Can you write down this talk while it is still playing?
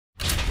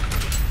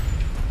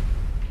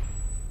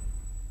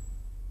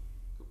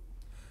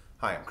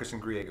Hi, I'm Christian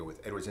Griego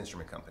with Edwards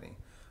Instrument Company.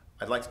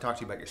 I'd like to talk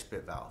to you about your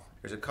spit valve.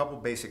 There's a couple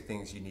basic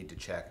things you need to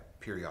check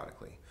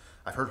periodically.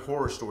 I've heard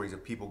horror stories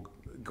of people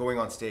going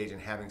on stage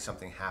and having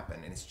something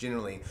happen, and it's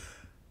generally,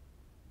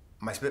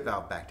 my spit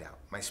valve backed out.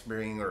 My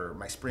spring,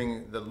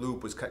 the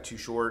loop was cut too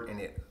short and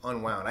it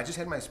unwound. I just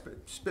had my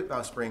spit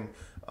valve spring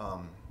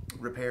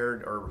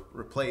repaired or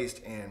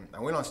replaced, and I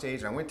went on stage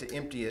and I went to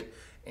empty it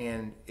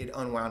and it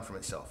unwound from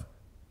itself.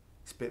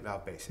 Spit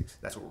valve basics,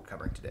 that's what we're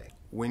covering today.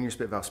 When your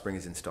spit valve spring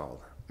is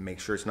installed, make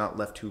sure it's not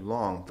left too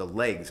long. The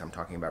legs I'm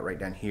talking about right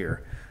down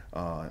here,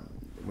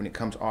 when it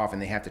comes off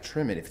and they have to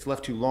trim it, if it's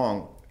left too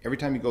long, every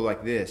time you go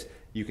like this,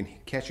 you can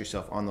catch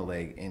yourself on the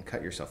leg and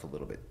cut yourself a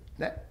little bit.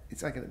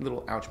 It's like a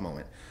little ouch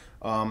moment.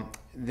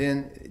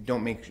 Then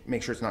don't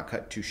make sure it's not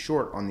cut too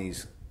short on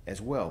these as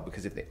well,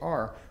 because if they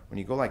are, when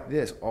you go like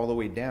this all the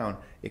way down,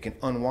 it can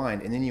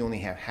unwind and then you only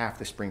have half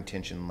the spring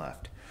tension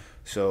left.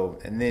 So,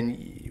 and then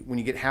when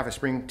you get half a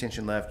spring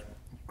tension left,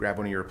 grab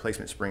one of your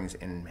replacement springs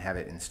and have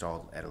it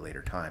installed at a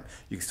later time.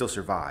 You can still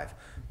survive,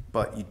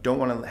 but you don't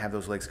want to have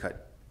those legs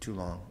cut too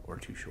long or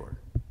too short,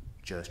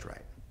 just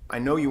right. I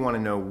know you want to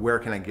know, where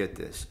can I get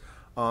this?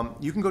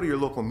 You can go to your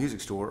local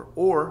music store,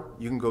 or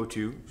you can go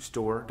to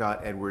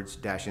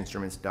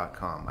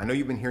store.edwards-instruments.com. I know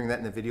you've been hearing that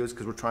in the videos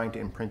because we're trying to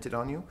imprint it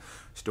on you.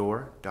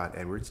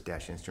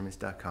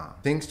 Store.edwards-instruments.com.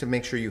 Things to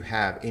make sure you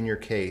have in your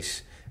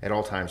case at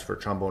all times for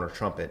trombone or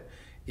trumpet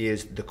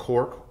is the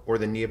cork or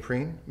the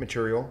neoprene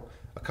material,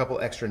 a couple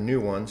extra new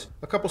ones,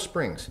 a couple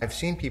springs. I've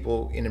seen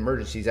people in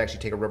emergencies actually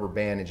take a rubber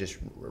band and just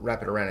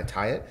wrap it around and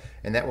tie it,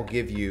 and that will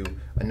give you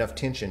enough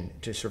tension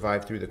to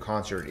survive through the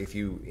concert if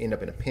you end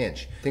up in a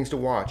pinch. Things to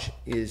watch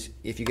is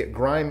if you get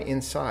grime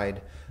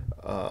inside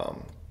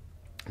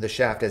the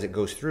shaft as it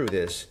goes through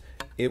this,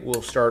 it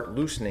will start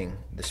loosening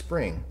the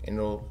spring and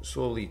it'll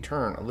slowly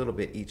turn a little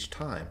bit each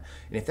time.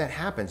 And if that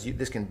happens,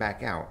 this can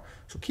back out.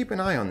 So keep an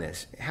eye on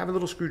this. Have a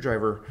little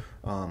screwdriver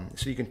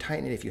so you can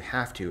tighten it if you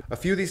have to. A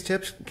few of these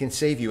tips can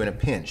save you in a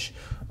pinch.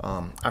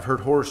 I've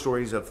heard horror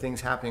stories of things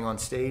happening on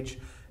stage,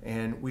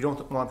 and we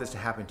don't want this to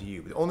happen to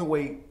you. The only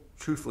way,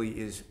 truthfully,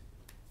 is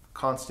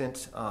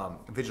constant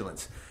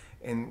vigilance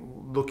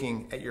and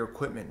looking at your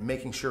equipment,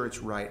 making sure it's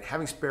right,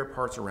 having spare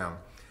parts around.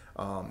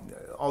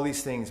 All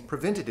these things,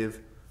 preventative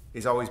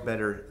is always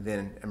better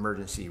than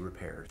emergency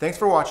repair. Thanks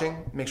for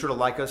watching. Make sure to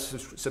like us,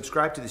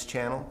 subscribe to this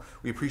channel.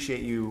 We appreciate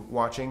you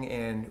watching,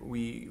 and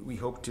we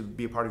hope to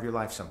be a part of your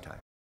life sometime.